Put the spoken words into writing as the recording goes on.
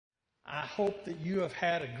I hope that you have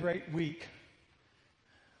had a great week.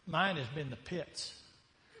 Mine has been the pits.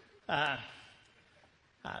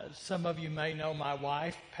 Some of you may know my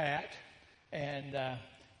wife, Pat, and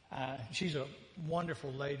she's a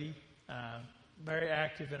wonderful lady, very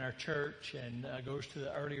active in our church and goes to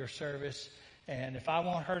the earlier service. And if I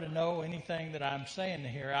want her to know anything that I'm saying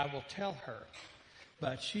here, I will tell her.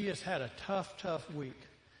 But she has had a tough week.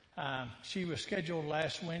 She was scheduled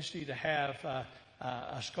last Wednesday to have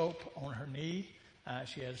a scope on her knee.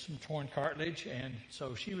 She had some torn cartilage, and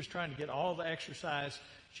so she was trying to get all the exercise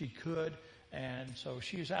she could. And so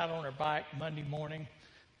she was out on her bike Monday morning.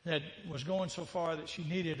 That was going so far that she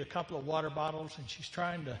needed a couple of water bottles, and she's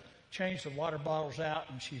trying to change the water bottles out,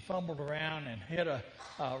 and she fumbled around and hit a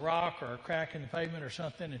rock or a crack in the pavement or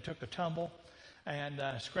something and took a tumble and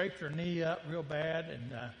scraped her knee up real bad.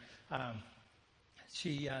 And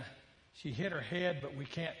she hit her head, but we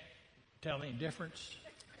can't tell any difference.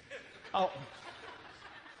 Oh,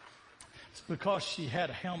 it's because she had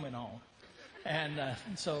a helmet on. And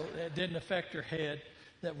so it didn't affect her head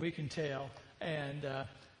that we can tell. And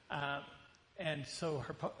so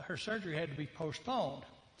her surgery had to be postponed.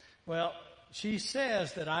 Well, she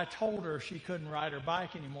says that I told her she couldn't ride her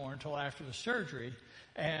bike anymore until after the surgery.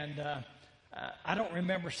 And I don't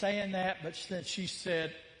remember saying that, but since she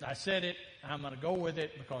said, I said it, I'm going to go with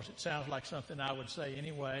it because it sounds like something I would say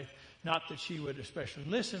anyway. Not that she would especially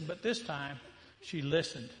listen, but this time she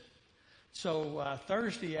listened. So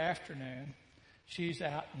Thursday afternoon, she's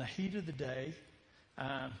out in the heat of the day.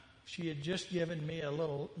 She had just given me a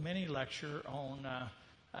little mini lecture on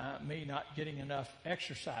me not getting enough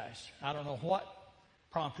exercise. I don't know what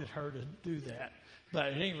prompted her to do that, but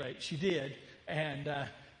at any rate, she did. And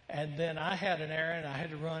then I had an errand. I had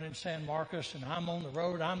to run in San Marcos, and I'm on the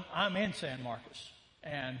road. I'm in San Marcos,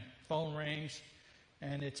 and phone rings,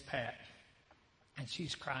 and it's Pat, and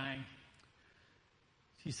she's crying.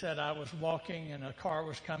 She said, I was walking, and a car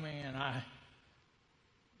was coming, and I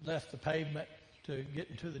left the pavement to get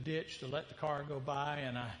into the ditch to let the car go by,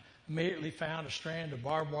 and I immediately found a strand of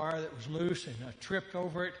barbed wire that was loose, and I tripped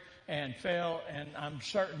over it and fell, and I'm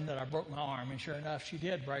certain that I broke my arm. And sure enough, she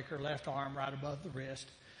did break her left arm right above the wrist.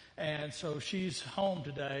 And so she's home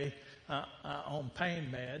today on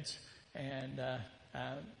pain meds, and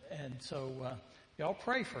so y'all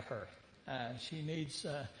pray for her. She needs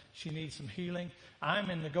some healing.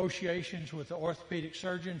 I'm in negotiations with the orthopedic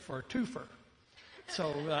surgeon for a twofer. So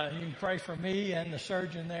you can pray for me and the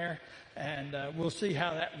surgeon there, and we'll see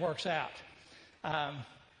how that works out.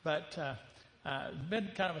 But it's been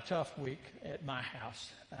kind of a tough week at my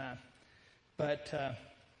house. But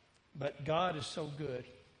God is so good,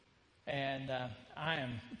 and I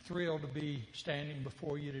am thrilled to be standing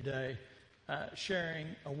before you today, sharing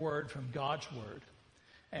a word from God's Word.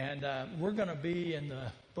 And we're going to be in the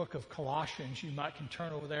book of Colossians. You might can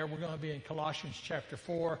turn over there. We're going to be in Colossians chapter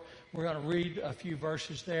 4. We're going to read a few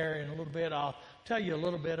verses there in a little bit. I'll tell you a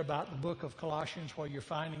little bit about the book of Colossians while you're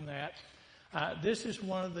finding that. This is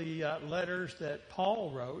one of the letters that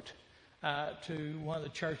Paul wrote to one of the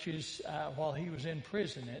churches while he was in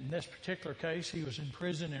prison. In this particular case, he was in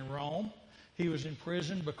prison in Rome. He was in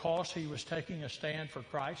prison because he was taking a stand for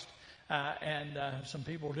Christ. And some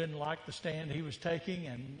people didn't like the stand he was taking,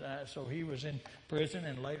 and so he was in prison,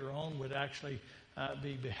 and later on would actually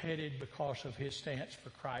be beheaded because of his stance for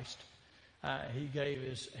Christ. He gave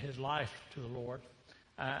his life to the Lord.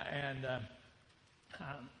 And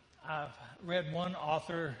I've read one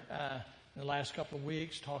author in the last couple of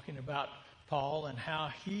weeks talking about Paul and how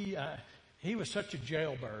he was such a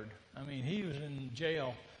jailbird. I mean, he was in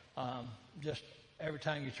jail just every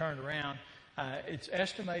time you turned around. It's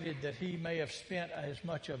estimated that he may have spent as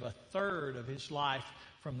much of a third of his life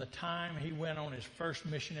from the time he went on his first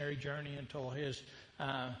missionary journey until his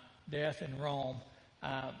death in Rome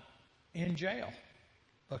in jail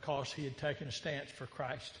because he had taken a stance for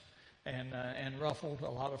Christ and ruffled a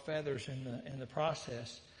lot of feathers in the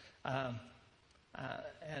process.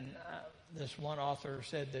 This one author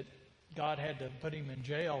said that God had to put him in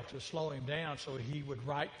jail to slow him down so he would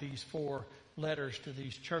write these 4 letters to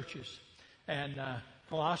these churches. And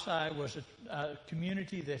Colossae was a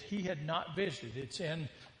community that he had not visited. It's in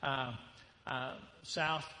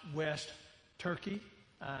southwest Turkey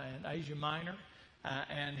in Asia Minor.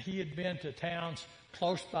 And he had been to towns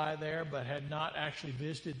close by there but had not actually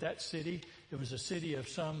visited that city. It was a city of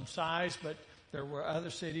some size, but there were other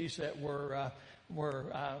cities that were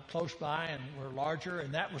close by and were larger.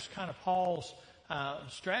 And that was kind of Paul's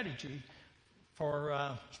strategy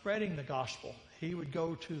for spreading the gospel. he would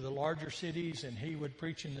go to the larger cities and he would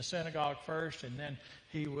preach in the synagogue first, and then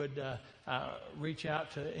he would reach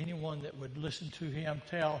out to anyone that would listen to him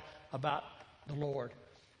tell about the Lord.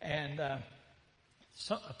 And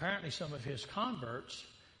apparently some of his converts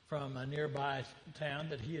from a nearby town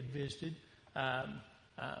that he had visited,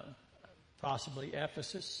 possibly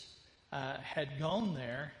Ephesus, had gone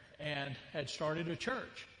there and had started a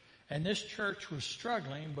church. And this church was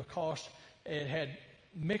struggling because it had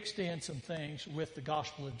mixed in some things with the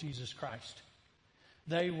gospel of Jesus Christ.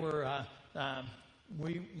 They were,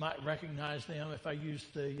 we might recognize them if I use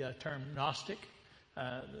the term Gnostic.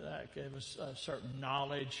 It was a certain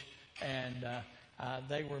knowledge, and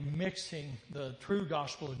they were mixing the true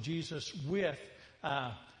gospel of Jesus with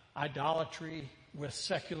idolatry, with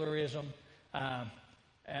secularism,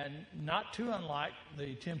 and not too unlike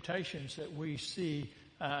the temptations that we see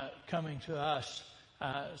coming to us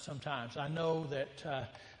sometimes. I know that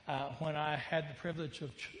when I had the privilege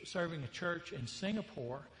of serving a church in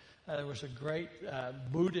Singapore, there was a great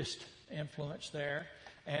Buddhist influence there,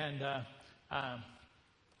 and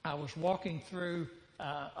I was walking through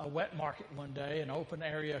a wet market one day, an open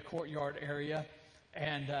area, a courtyard area,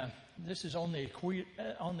 and this is on the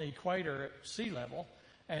equator at sea level,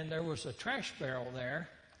 and there was a trash barrel there.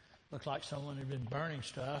 Looked like someone had been burning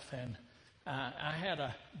stuff, and I had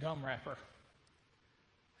a gum wrapper,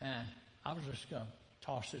 and I was just going to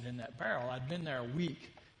toss it in that barrel. I'd been there a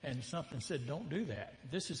week, and something said, "Don't do that.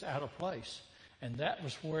 This is out of place." And that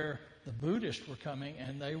was where the Buddhists were coming,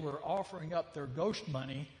 and they were offering up their ghost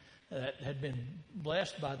money that had been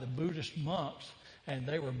blessed by the Buddhist monks, and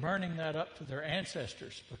they were burning that up to their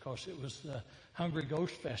ancestors because it was the Hungry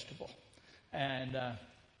Ghost Festival. And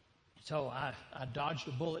so I dodged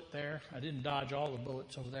a bullet there. I didn't dodge all the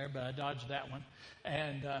bullets over there, but I dodged that one.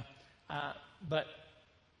 And but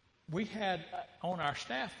we had on our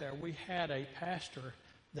staff there, we had a pastor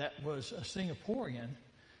that was a Singaporean,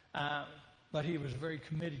 but he was a very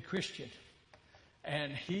committed Christian.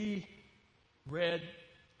 And he read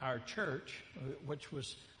our church, which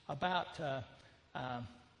was about,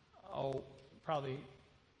 probably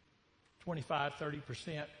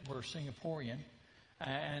 25-30% were Singaporean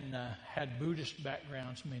and had Buddhist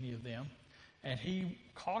backgrounds, many of them. And he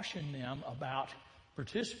cautioned them about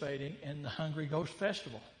participating in the Hungry Ghost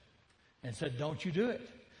Festival and said, "Don't you do it."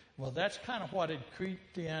 Well, that's kind of what had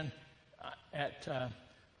creeped in at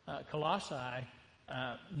Colossae,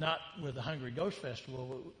 not with the Hungry Ghost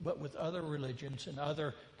Festival, but with other religions and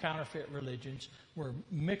other counterfeit religions were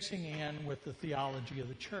mixing in with the theology of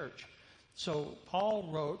the church. So Paul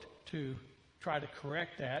wrote to try to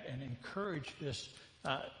correct that and encourage this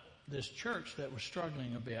church that was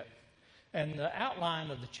struggling a bit. And the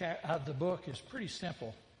outline of the book is pretty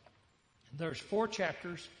simple. There's 4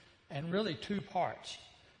 chapters and really 2 parts.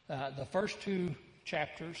 The first 2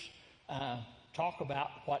 chapters talk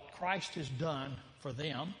about what Christ has done for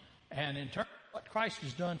them, and in turn, what Christ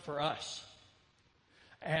has done for us.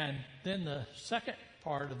 And then the second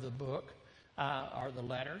part of the book, or the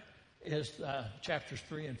letter, is chapters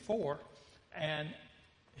 3 and 4, and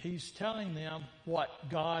he's telling them what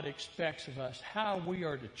God expects of us, how we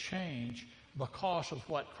are to change because of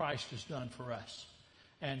what Christ has done for us.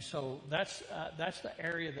 And so that's the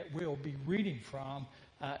area that we'll be reading from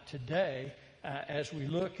today as we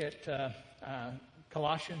look at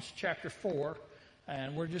Colossians chapter 4,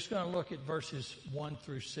 and we're just going to look at verses 1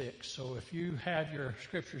 through 6. So if you have your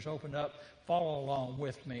scriptures opened up, follow along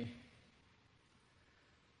with me.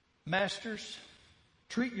 Masters,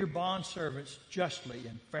 treat your bondservants justly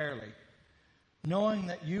and fairly, knowing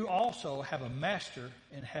that you also have a master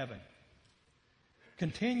in heaven.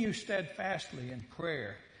 Continue steadfastly in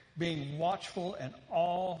prayer, being watchful and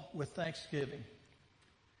all with thanksgiving.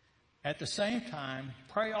 At the same time,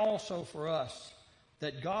 pray also for us,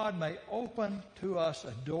 that God may open to us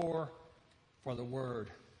a door for the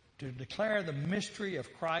word, to declare the mystery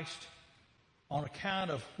of Christ, on account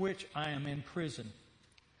of which I am in prison,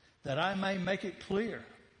 that I may make it clear,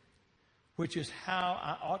 which is how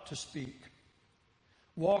I ought to speak.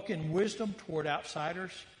 Walk in wisdom toward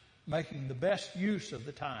outsiders, making the best use of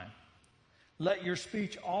the time. Let your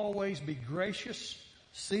speech always be gracious,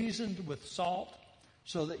 seasoned with salt,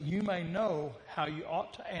 so that you may know how you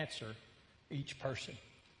ought to answer each person.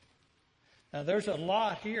 Now, there's a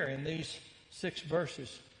lot here in these 6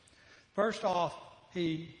 verses. First off,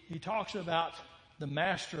 he talks about the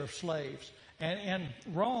master of slaves. And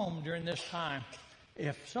in Rome during this time,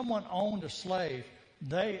 if someone owned a slave,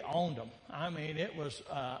 they owned them. I mean, it was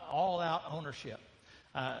all-out ownership.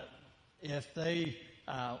 If they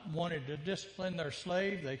wanted to discipline their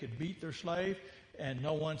slave, they could beat their slave, and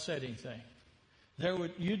no one said anything.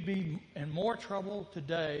 You'd be in more trouble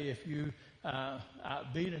today if you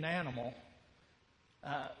beat an animal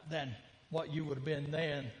than what you would have been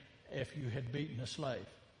then if you had beaten a slave.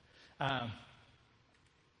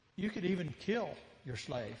 You could even kill your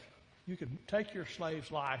slave. You could take your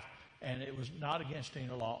slave's life, and it was not against any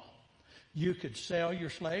law. You could sell your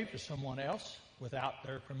slave to someone else without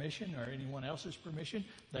their permission or anyone else's permission.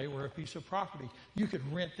 They were a piece of property. You could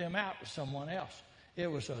rent them out to someone else. It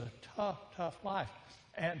was a tough, tough life.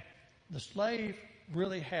 And the slave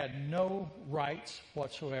really had no rights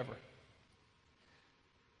whatsoever.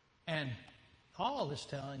 And Paul is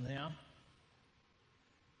telling them,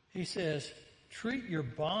 he says, treat your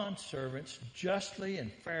bondservants justly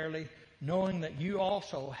and fairly, knowing that you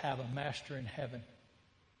also have a master in heaven.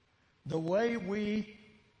 The way we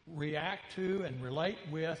react to and relate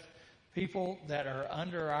with people that are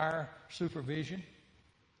under our supervision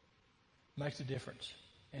makes a difference.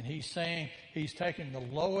 And he's saying he's taking the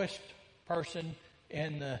lowest person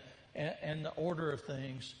in the order of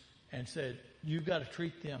things and said, you've got to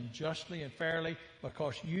treat them justly and fairly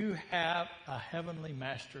because you have a heavenly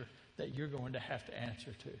master that you're going to have to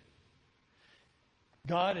answer to.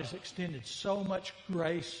 God has extended so much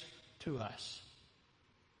grace to us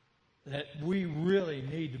that we really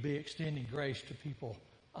need to be extending grace to people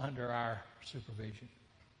under our supervision.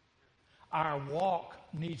 Our walk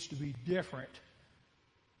needs to be different,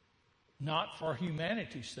 not for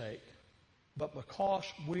humanity's sake, but because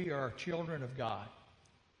we are children of God.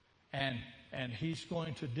 And He's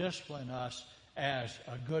going to discipline us as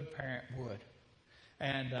a good parent would.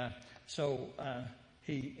 And so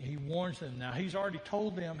he warns them. Now, he's already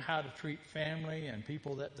told them how to treat family and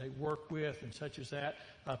people that they work with and such as that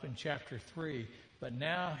up in chapter 3. But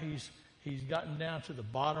now he's gotten down to the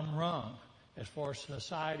bottom rung as far as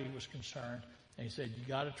society was concerned. And he said, you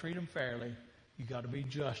got to treat them fairly. You got to be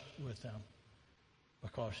just with them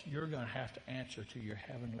because you're going to have to answer to your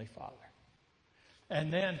heavenly Father.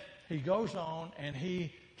 And then he goes on and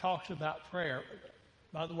he talks about prayer.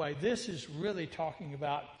 By the way, this is really talking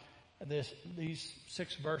about these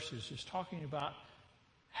 6 verses is talking about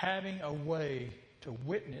having a way to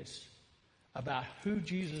witness about who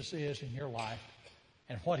Jesus is in your life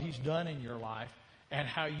and what He's done in your life and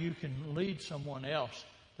how you can lead someone else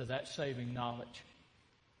to that saving knowledge.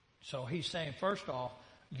 So he's saying, first off,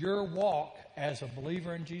 your walk as a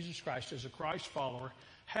believer in Jesus Christ, as a Christ follower,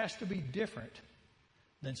 has to be different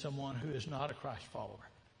than someone who is not a Christ follower.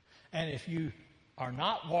 And if you are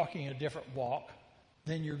not walking a different walk,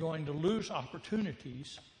 then you're going to lose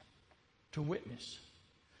opportunities to witness.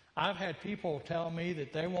 I've had people tell me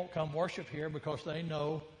that they won't come worship here because they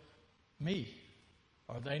know me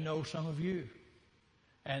or they know some of you.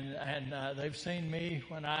 And they've seen me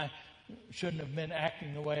when I shouldn't have been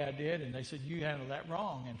acting the way I did, and they said, you handled that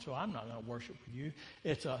wrong, and so I'm not going to worship with you.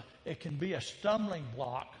 It can be a stumbling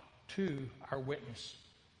block to our witness.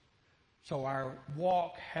 So our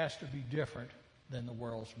walk has to be different than the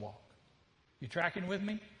world's walk. You tracking with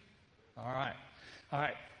me? All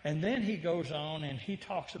right. And then he goes on and he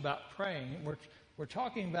talks about praying. We're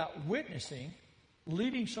talking about witnessing,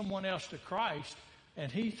 leading someone else to Christ,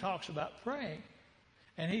 and he talks about praying.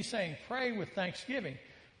 And he's saying, pray with thanksgiving.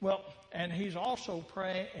 Well, and he's also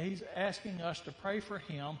he's asking us to pray for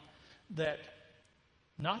him that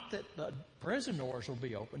not that the prison doors will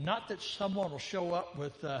be open, not that someone will show up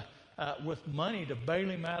with money to bail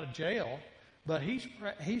him out of jail, but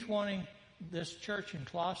he's wanting this church in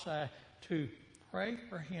Colossae to pray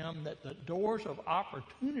for him that the doors of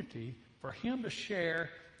opportunity for him to share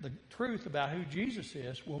the truth about who Jesus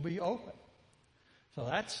is will be open. So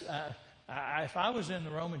that's, if I was in the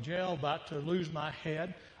Roman jail about to lose my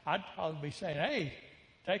head, I'd probably be saying, hey,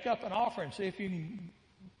 take up an offer and see if you can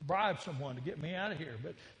bribe someone to get me out of here.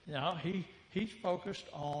 But, he's focused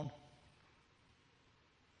on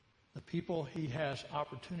the people he has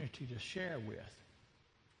opportunity to share with.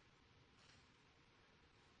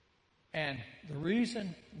 And the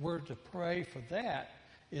reason we're to pray for that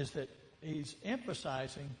is that he's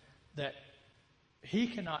emphasizing that he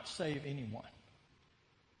cannot save anyone.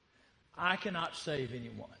 I cannot save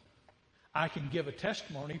anyone. I can give a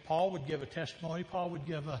testimony. Paul would give a testimony. Paul would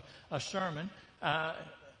give a sermon.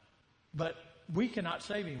 But we cannot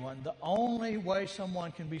save anyone. The only way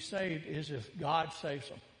someone can be saved is if God saves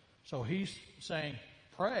them. So he's saying,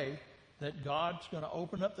 pray that God's going to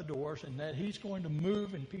open up the doors and that He's going to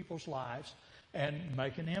move in people's lives and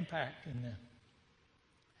make an impact in them.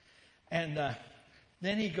 And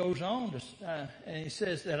then he goes on and he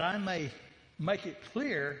says that I may make it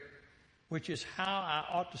clear, which is how I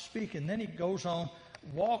ought to speak. And then he goes on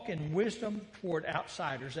walk in wisdom toward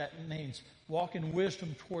outsiders. That means walk in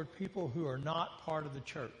wisdom toward people who are not part of the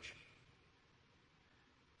church.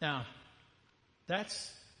 Now,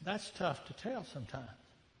 that's tough to tell sometimes.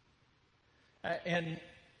 In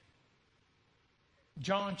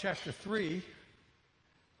John chapter 3,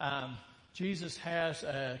 Jesus has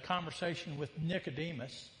a conversation with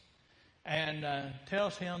Nicodemus and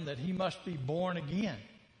tells him that he must be born again.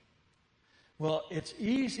 Well, it's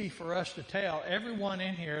easy for us to tell. Everyone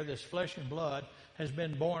in here that's flesh and blood has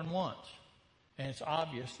been born once. And it's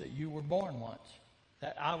obvious that you were born once,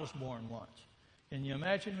 that I was born once. Can you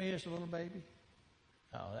imagine me as a little baby?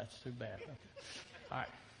 Oh, that's too bad. Okay. All right.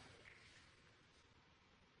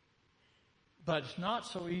 But it's not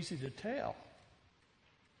so easy to tell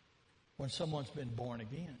when someone's been born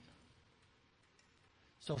again.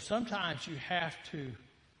 So sometimes you have to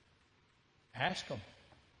ask them.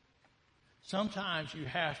 Sometimes you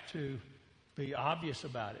have to be obvious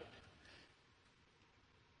about it.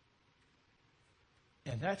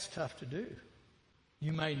 And that's tough to do.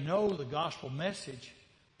 You may know the gospel message,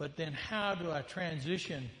 but then how do I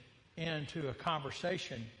transition into a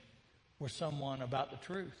conversation with someone about the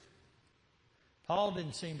truth? Paul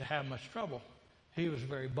didn't seem to have much trouble. He was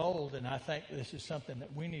very bold, and I think this is something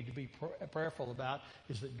that we need to be prayerful about,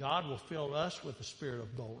 is that God will fill us with the spirit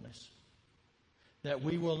of boldness. That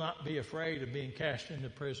we will not be afraid of being cast into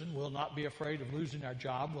prison, will not be afraid of losing our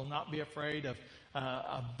job, will not be afraid of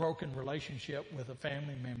a broken relationship with a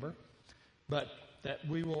family member, but that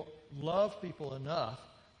we will love people enough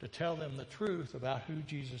to tell them the truth about who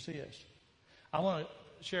Jesus is. I want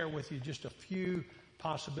to share with you just a few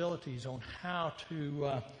possibilities on how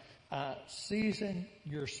to season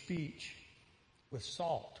your speech with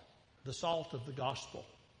salt, the salt of the gospel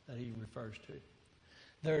that he refers to.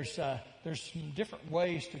 There's some different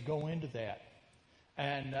ways to go into that,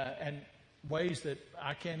 and ways that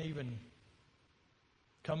I can't even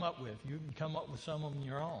come up with. You can come up with some of them on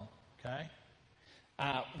your own. Okay.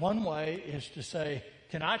 One way is to say,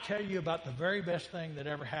 "Can I tell you about the very best thing that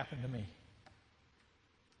ever happened to me?"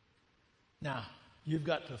 Now, you've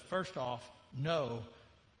got to first off know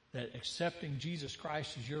that accepting Jesus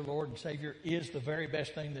Christ as your Lord and Savior is the very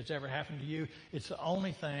best thing that's ever happened to you. It's the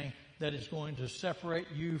only thing that is going to separate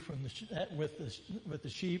you from with the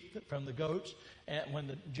sheep from the goats. And when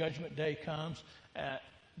the judgment day comes,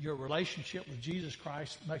 your relationship with Jesus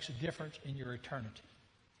Christ makes a difference in your eternity.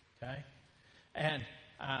 Okay, and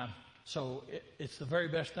so it's the very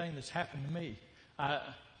best thing that's happened to me.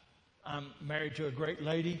 I'm married to a great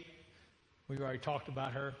lady. We've already talked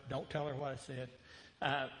about her. Don't tell her what I said.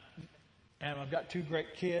 And I've got 2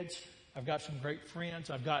 great kids. I've got some great friends.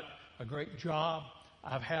 I've got a great job.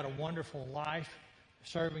 I've had a wonderful life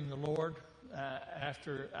serving the Lord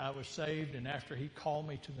after I was saved and after He called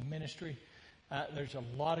me to the ministry. There's a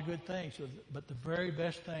lot of good things, but the very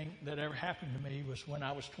best thing that ever happened to me was when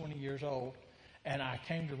I was 20 years old, and I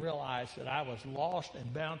came to realize that I was lost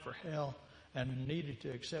and bound for hell and needed to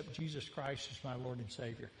accept Jesus Christ as my Lord and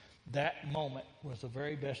Savior. That moment was the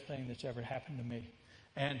very best thing that's ever happened to me.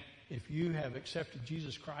 And if you have accepted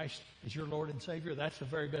Jesus Christ as your Lord and Savior, that's the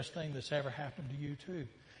very best thing that's ever happened to you too.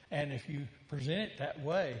 And if you present it that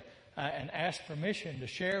way and ask permission to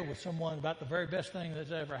share with someone about the very best thing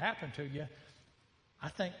that's ever happened to you, I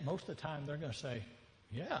think most of the time they're going to say,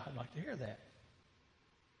 "Yeah, I'd like to hear that."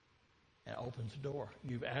 And it opens the door.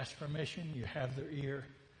 You've asked permission. You have their ear.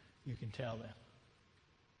 You can tell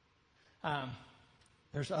them.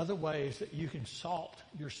 There's other ways that you can salt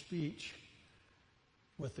your speech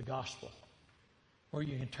with the gospel, where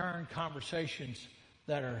you can turn conversations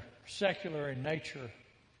that are secular in nature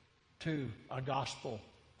to a gospel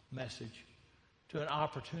message, to an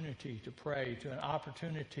opportunity to pray, to an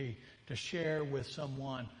opportunity to share with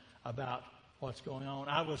someone about what's going on.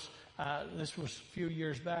 This was a few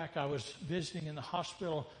years back. I was visiting in the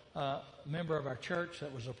hospital a member of our church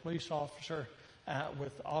that was a police officer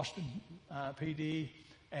with Austin PD,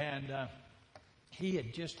 and he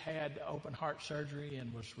had just had open heart surgery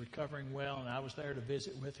and was recovering well, and I was there to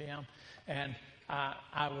visit with him. And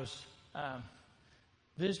I was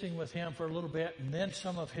visiting with him for a little bit, and then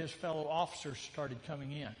some of his fellow officers started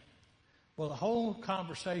coming in. Well, the whole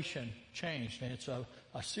conversation changed, and it's a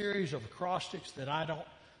series of acrostics that I don't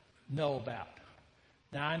know about.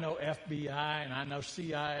 Now, I know FBI, and I know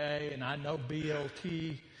CIA, and I know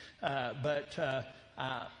BLT, but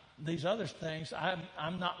these other things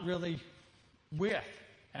I'm not really with.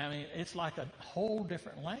 I mean, it's like a whole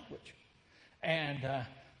different language. And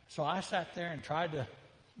so I sat there and tried to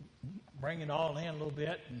bring it all in a little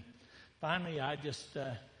bit. And finally, I just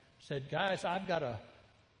said, "Guys, I've got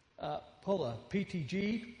to pull a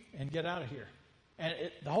PTG and get out of here." And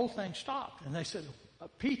the whole thing stopped. And they said,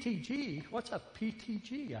 PTG? What's a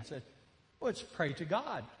PTG? I said, well, it's pray to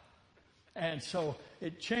God. And so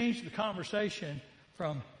it changed the conversation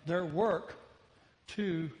from their work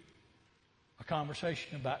to a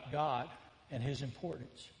conversation about God and His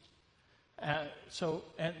importance. And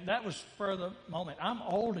that was for the moment. I'm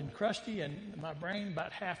old and crusty, and my brain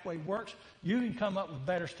about halfway works. You can come up with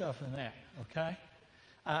better stuff than that, okay?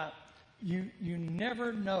 You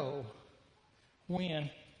never know when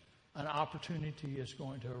an opportunity is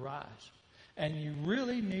going to arise. And you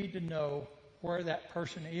really need to know where that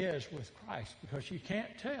person is with Christ, because you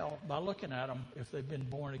can't tell by looking at them if they've been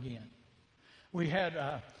born again. We had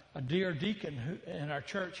a dear deacon in our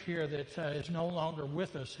church here that is no longer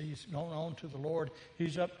with us. He's gone on to the Lord.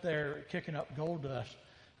 He's up there kicking up gold dust,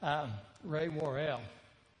 Ray Worrell.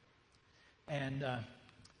 And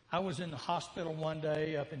I was in the hospital one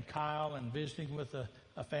day up in Kyle and visiting with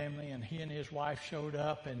a family, and he and his wife showed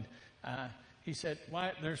up, and he said,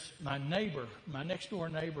 Wyatt, there's my next door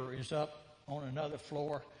neighbor is up on another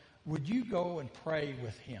floor. Would you go and pray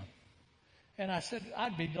with him? And I said,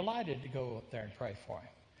 I'd be delighted to go up there and pray for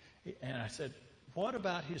him. And I said, what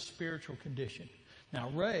about his spiritual condition? Now,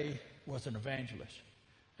 Ray was an evangelist.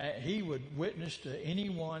 He would witness to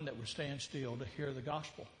anyone that would stand still to hear the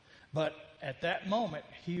gospel. But at that moment,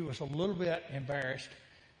 he was a little bit embarrassed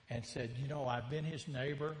and said, I've been his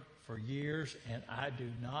neighbor for years, and I do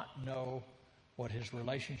not know what his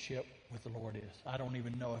relationship with the Lord is. I don't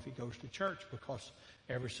even know if he goes to church, because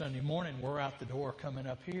every Sunday morning we're out the door coming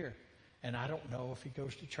up here. And I don't know if he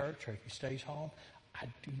goes to church or if he stays home. I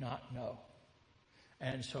do not know.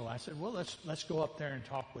 And so I said, well, let's go up there and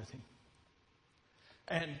talk with him.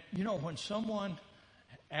 And, when someone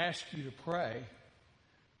asks you to pray,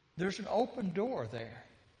 there's an open door there.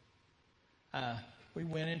 We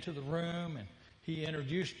went into the room, and he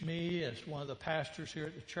introduced me as one of the pastors here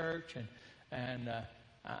at the church. And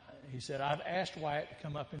he said, I've asked Wyatt to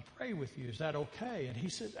come up and pray with you. Is that okay? And he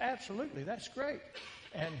said, absolutely, that's great.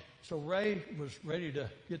 And so Ray was ready to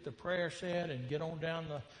get the prayer said and get on down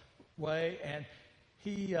the way. And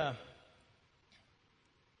he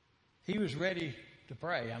was ready to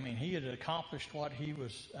pray. I mean, he had accomplished what he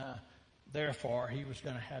was there for. He was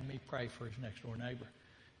going to have me pray for his next door neighbor.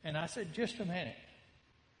 And I said, just a minute.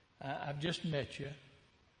 I've just met you.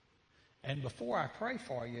 And before I pray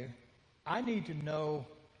for you, I need to know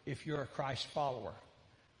if you're a Christ follower,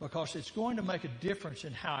 because it's going to make a difference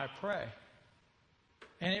in how I pray.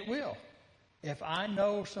 And it will. If I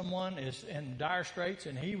know someone is in dire straits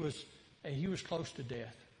and he was close to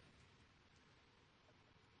death.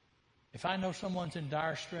 If I know someone's in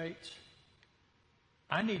dire straits,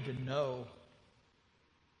 I need to know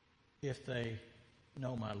if they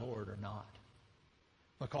know my Lord or not.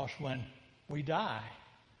 Because when we die,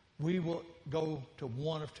 we will go to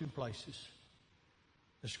one of two places.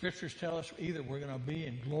 The Scriptures tell us either we're going to be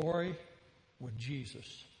in glory with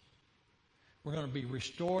Jesus. We're going to be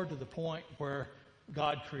restored to the point where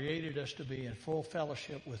God created us to be in full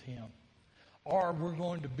fellowship with Him. Or we're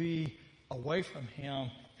going to be away from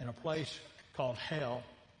Him in a place called hell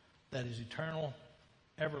that is eternal,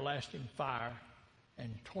 everlasting fire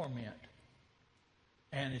and torment.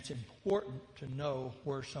 And it's important to know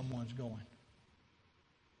where someone's going.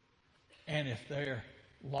 And if they're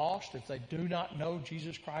lost, if they do not know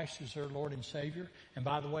Jesus Christ as their Lord and Savior, and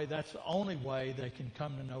by the way, that's the only way they can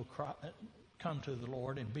come to know Christ, come to the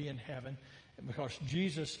Lord and be in heaven, because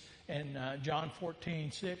Jesus in John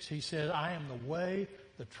 14:6, He said, I am the way,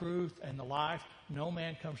 the truth, and the life. No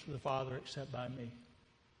man comes to the Father except by me.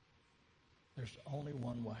 There's only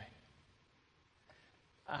one way.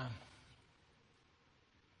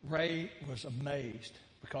 Ray was amazed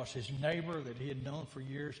because his neighbor that he had known for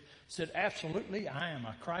years said, absolutely, I am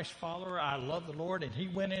a Christ follower. I love the Lord. And he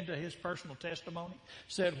went into his personal testimony,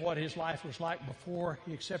 said what his life was like before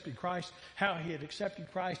he accepted Christ, how he had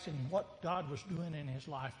accepted Christ, and what God was doing in his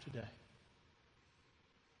life today.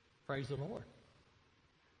 Praise the Lord.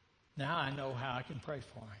 Now I know how I can pray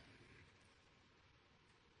for him.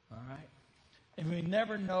 All right? And we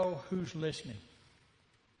never know who's listening.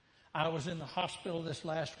 I was in the hospital this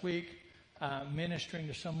last week ministering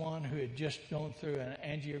to someone who had just gone through an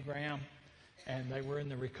angiogram, and they were in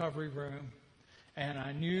the recovery room. And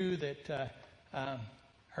I knew that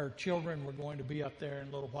her children were going to be up there in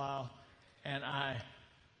a little while, and I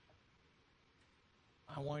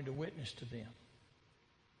wanted to witness to them.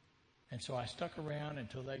 And so I stuck around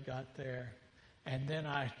until they got there, and then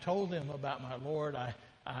I told them about my Lord.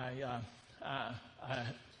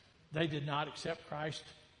 They did not accept Christ,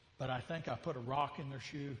 but I think I put a rock in their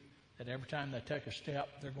shoe that every time they take a step,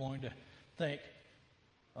 they're going to think,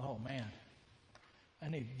 oh man, I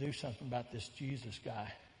need to do something about this Jesus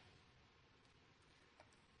guy.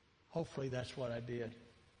 Hopefully that's what I did.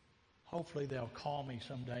 Hopefully they'll call me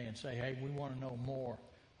someday and say, hey, we want to know more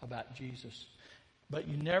about Jesus. But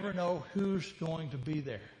you never know who's going to be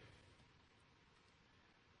there.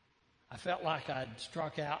 I felt like I'd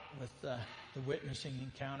struck out with the witnessing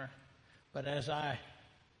encounter. But as I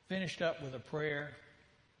finished up with a prayer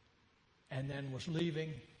and then was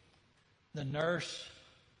leaving, the nurse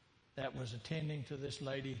that was attending to this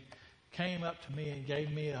lady came up to me and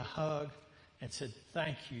gave me a hug and said,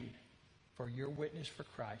 thank you for your witness for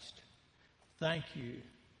Christ. Thank you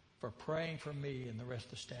for praying for me and the rest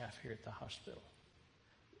of the staff here at the hospital.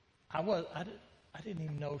 I didn't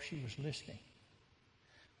even know she was listening.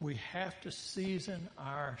 We have to season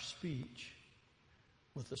our speech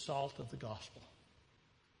with the salt of the gospel.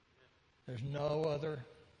 There's no other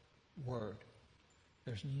word.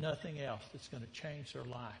 There's nothing else that's going to change their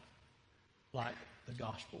life like the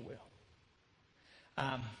gospel will.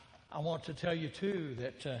 I want to tell you, too,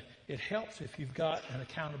 that it helps if you've got an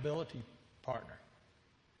accountability partner.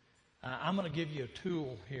 I'm going to give you a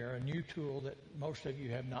tool here, a new tool that most of you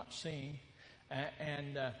have not seen.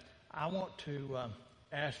 And I want to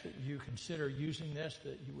ask that you consider using this,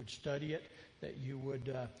 that you would study it, that you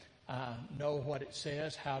would know what it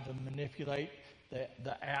says, how to manipulate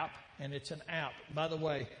the app. And it's an app. By the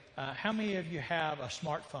way, how many of you have a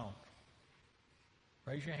smartphone?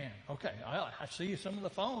 Raise your hand. Okay. I see some of the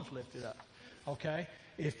phones lifted up. Okay.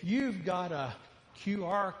 If you've got a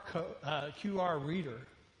QR reader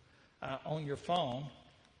on your phone,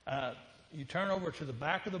 you turn over to the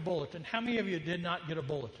back of the bulletin. How many of you did not get a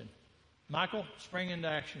bulletin? Michael, spring into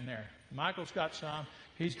action there. Michael's got some.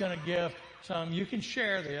 He's going to give some. You can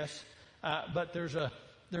share this, but there's a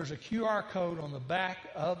QR code on the back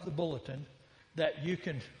of the bulletin that you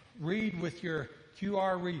can read with your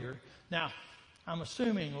QR reader. Now, I'm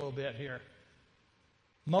assuming a little bit here.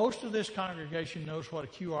 Most of this congregation knows what a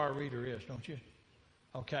QR reader is, don't you?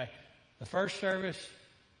 Okay. The first service,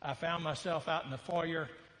 I found myself out in the foyer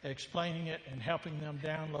explaining it and helping them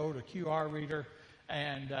download a QR reader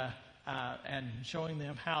and showing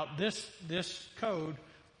them how this code.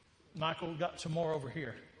 Michael got some more over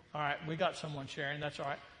here. All right, we got someone sharing. That's all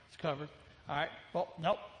right. It's covered. All right. Well,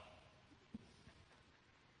 nope.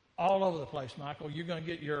 All over the place, Michael. You're going to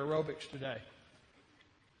get your aerobics today.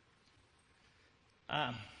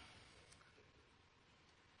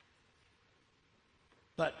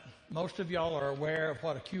 But most of y'all are aware of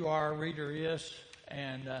what a QR reader is,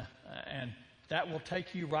 and that will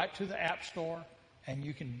take you right to the App Store, and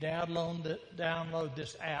you can download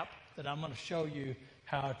this app that I'm going to show you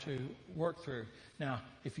how to work through. Now,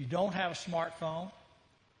 if you don't have a smartphone,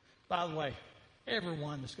 by the way,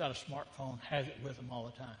 everyone that's got a smartphone has it with them all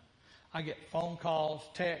the time. I get phone calls,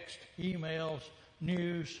 text, emails,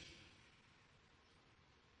 news,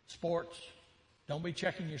 sports. Don't be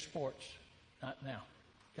checking your sports. Not now.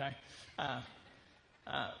 Okay?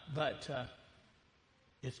 But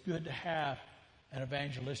it's good to have an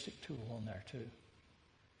evangelistic tool on there too.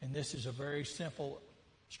 And this is a very simple,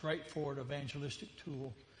 straightforward evangelistic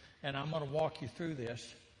tool. And I'm going to walk you through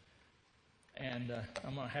this. And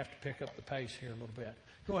I'm going to have to pick up the pace here a little bit.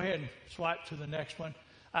 Go ahead and swipe to the next one.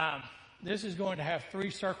 This is going to have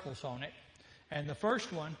 3 circles on it. And the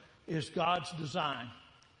first one is God's design.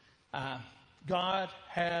 God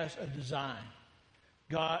has a design.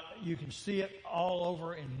 God, you can see it all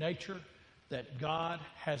over in nature that God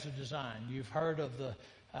has a design. You've heard of the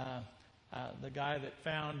guy that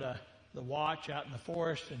found the watch out in the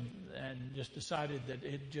forest and just decided that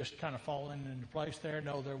it just kind of fallen into place there.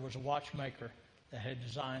 No, there was a watchmaker that had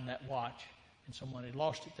designed that watch, and someone had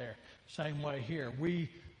lost it there. Same way here.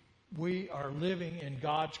 We are living in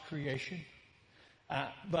God's creation,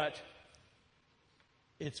 but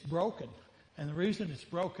it's broken. And the reason it's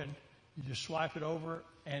broken, you just swipe it over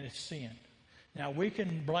and it's sin. Now, we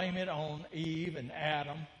can blame it on Eve and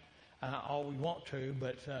Adam all we want to,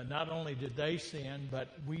 but not only did they sin,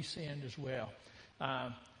 but we sinned as well.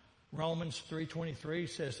 Romans 3:23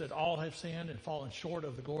 says that all have sinned and fallen short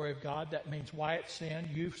of the glory of God. That means Wyatt sinned,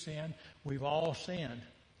 you've sinned, we've all sinned.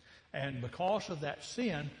 And because of that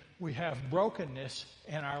sin, we have brokenness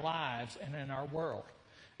in our lives and in our world.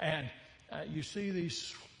 And you see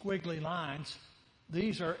these squiggly lines.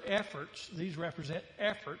 These are efforts. These represent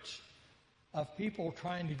efforts of people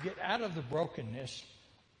trying to get out of the brokenness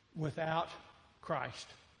without Christ.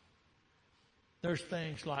 There's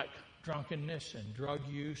things like drunkenness and drug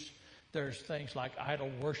use. There's things like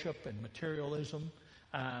idol worship and materialism.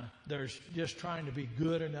 There's just trying to be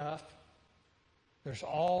good enough. There's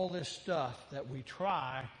all this stuff that we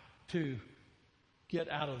try to get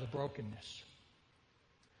out of the brokenness.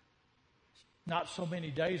 Not so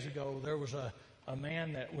many days ago, there was a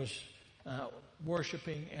man that was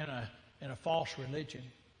worshiping in a false religion.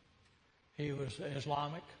 He was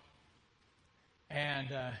Islamic, and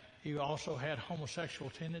he also had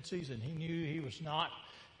homosexual tendencies, and he knew he was not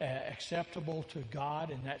acceptable to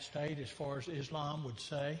God in that state as far as Islam would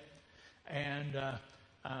say. And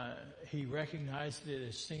he recognized it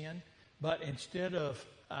as sin. But instead of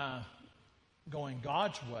going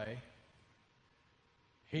God's way,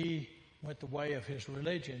 he went the way of his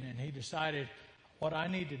religion, and he decided, what I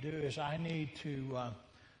need to do is I need to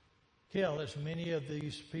kill as many of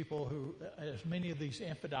these people as many of these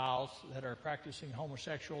infidels that are practicing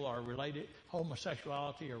homosexuality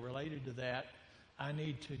or related to that. I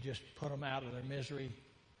need to just put them out of their misery,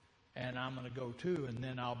 and I'm going to go too, and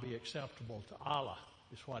then I'll be acceptable to Allah,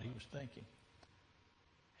 is what he was thinking.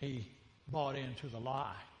 He bought into the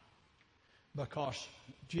lie. Because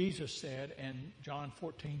Jesus said in John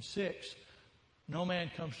 14:6, no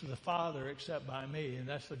man comes to the Father except by me. And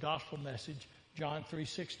that's the gospel message. John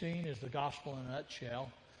 3:16 is the gospel in a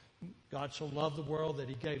nutshell. God so loved the world that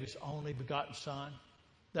he gave his only begotten Son,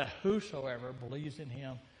 that whosoever believes in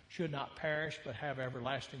him should not perish but have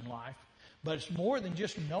everlasting life. But it's more than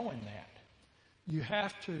just knowing that. You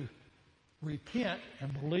have to repent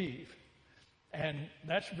and believe. And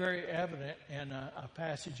that's very evident in a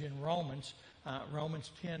passage in Romans. Romans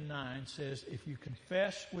 10:9 says, if you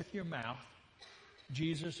confess with your mouth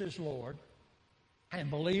Jesus is Lord and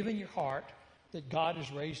believe in your heart that God has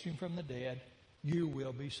raised him from the dead, you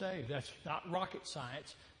will be saved. That's not rocket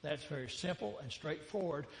science. That's very simple and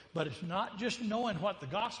straightforward. But it's not just knowing what the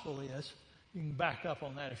gospel is. You can back up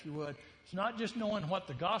on that if you would. It's not just knowing what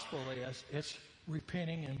the gospel is. It's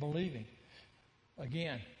repenting and believing.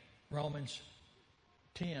 Again, Romans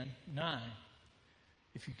 10:9.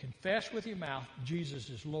 If you confess with your mouth Jesus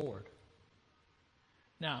is Lord.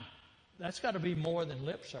 Now, that's got to be more than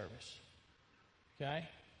lip service. Okay?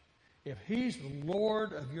 If he's the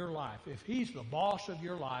Lord of your life, if he's the boss of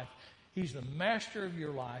your life, he's the master of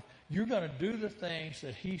your life, you're going to do the things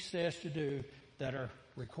that he says to do that are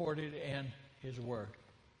recorded in his word.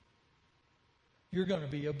 You're going to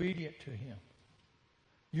be obedient to him.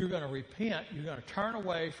 You're going to repent. You're going to turn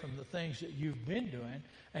away from the things that you've been doing,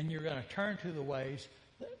 and you're going to turn to the ways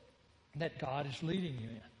that God is leading you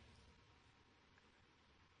in.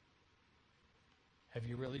 Have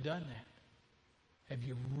you really done that? Have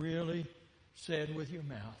you really said with your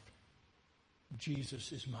mouth,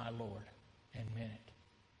 Jesus is my Lord, and meant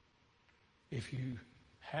it? If you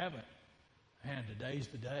haven't, man, today's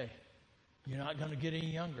the day. You're not going to get any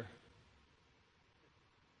younger.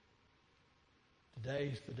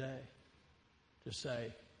 Today's the day to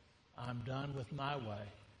say, I'm done with my way.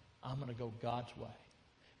 I'm going to go God's way.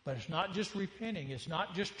 But it's not just repenting. It's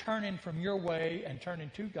not just turning from your way and turning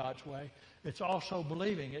to God's way. It's also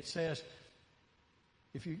believing. It says,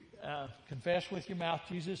 if you confess with your mouth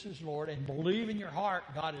Jesus is Lord and believe in your heart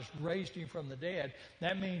God has raised him from the dead,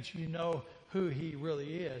 that means you know who he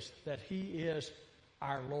really is, that he is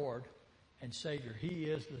our Lord and Savior. He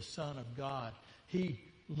is the Son of God. He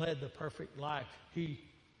led the perfect life. He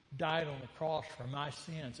died on the cross for my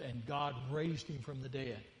sins, and God raised him from the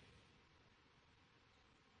dead.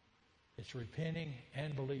 It's repenting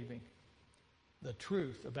and believing the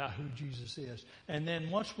truth about who Jesus is. And then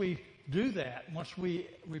once we do that, once we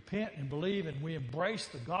repent and believe and we embrace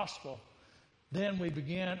the gospel, then we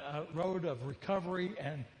begin a road of recovery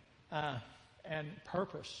and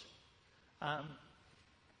purpose.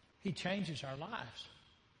 He changes our lives.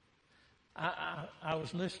 I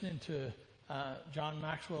was listening to John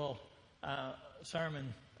Maxwell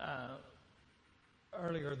sermon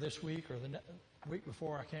earlier this week or the week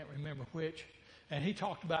before, I can't remember which, and he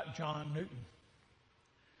talked about John Newton.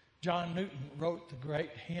 John Newton wrote the great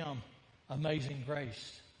hymn, Amazing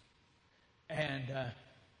Grace. And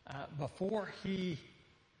before he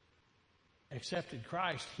accepted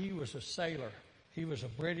Christ, he was a sailor. He was a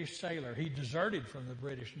British sailor. He deserted from the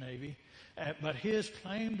British Navy. But his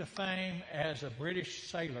claim to fame as a British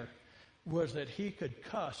sailor was that he could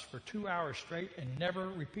cuss for 2 hours straight and never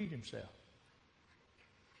repeat himself.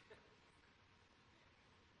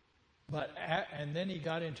 And then he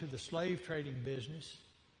got into the slave trading business.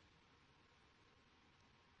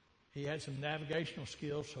 He had some navigational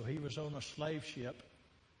skills, so he was on a slave ship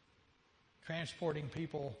transporting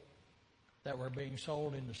people that were being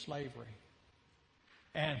sold into slavery.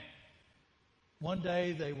 And one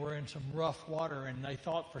day they were in some rough water, and they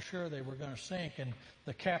thought for sure they were going to sink, and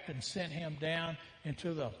the captain sent him down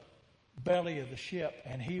into the belly of the ship,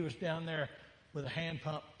 and he was down there with a hand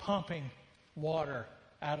pump pumping water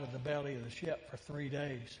out of the belly of the ship for 3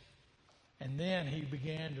 days. And then he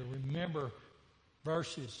began to remember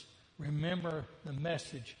verses, remember the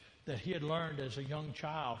message that he had learned as a young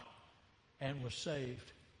child and was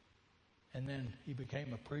saved. And then he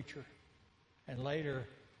became a preacher and later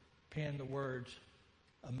penned the words,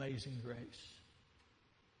 Amazing Grace.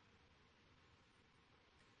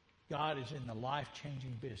 God is in the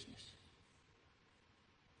life-changing business.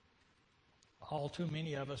 All too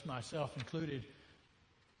many of us, myself included,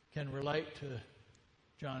 can relate to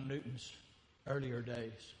John Newton's earlier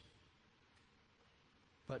days.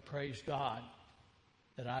 But praise God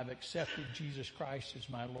that I've accepted Jesus Christ as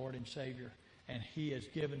my Lord and Savior, and He has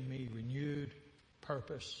given me renewed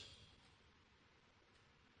purpose.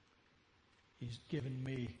 He's given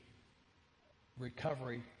me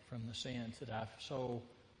recovery from the sins that I've so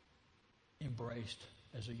embraced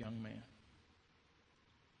as a young man.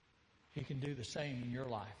 He can do the same in your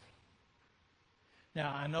life.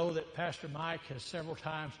 Now, I know that Pastor Mike has several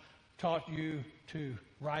times taught you to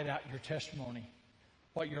write out your testimony,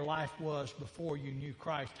 what your life was before you knew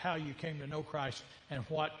Christ, how you came to know Christ, and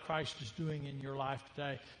what Christ is doing in your life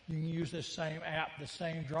today. You can use this same app, the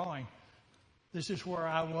same drawing. This is where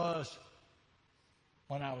I was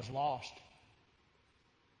when I was lost.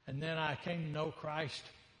 And then I came to know Christ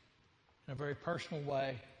in a very personal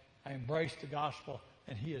way. I embraced the gospel,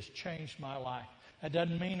 and He has changed my life. That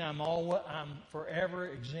doesn't mean I'm forever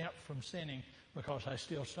exempt from sinning, because I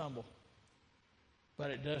still stumble.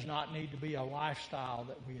 But it does not need to be a lifestyle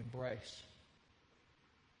that we embrace.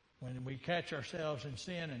 When we catch ourselves in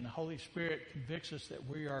sin and the Holy Spirit convicts us that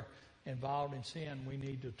we are involved in sin, we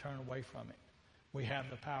need to turn away from it. We have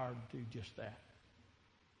the power to do just that.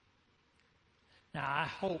 Now, I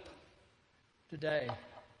hope today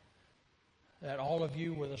that all of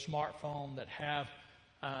you with a smartphone that have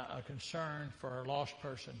a concern for a lost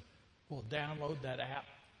person will download that app,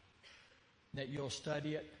 that you'll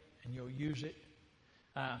study it and you'll use it.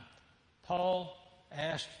 Paul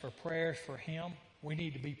asked for prayers for him. We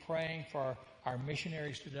need to be praying for our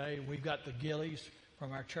missionaries today. We've got the Gillies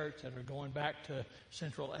from our church that are going back to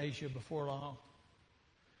Central Asia before long.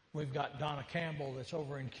 We've got Donna Campbell that's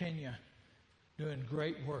over in Kenya doing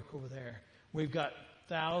great work over there. We've got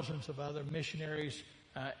thousands of other missionaries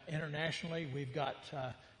internationally. We've got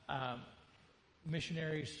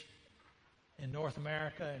missionaries in North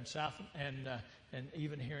America and South and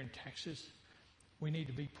even here in Texas. We need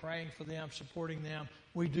to be praying for them, supporting them.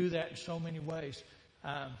 We do that in so many ways.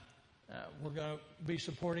 We're going to be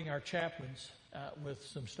supporting our chaplains with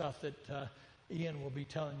some stuff that Ian will be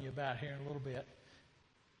telling you about here in a little bit.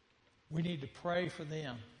 We need to pray for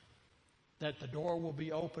them, that the door will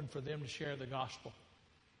be open for them to share the gospel.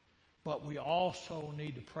 But we also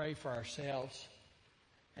need to pray for ourselves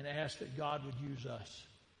and ask that God would use us.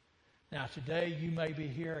 Now, today you may be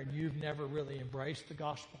here and you've never really embraced the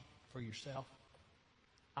gospel for yourself.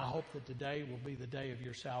 I hope that today will be the day of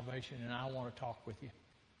your salvation, and I want to talk with you.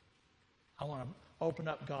 I want to open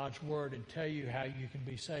up God's Word and tell you how you can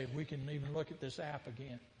be saved. We can even look at this app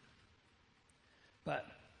again. But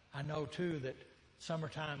I know, too, that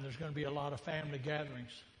summertime there's going to be a lot of family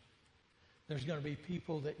gatherings. There's going to be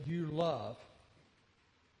people that you love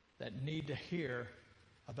that need to hear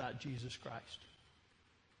about Jesus Christ.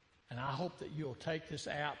 And I hope that you'll take this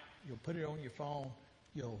app, you'll put it on your phone,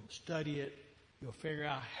 you'll study it, you'll figure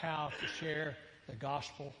out how to share the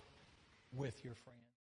gospel with your friends.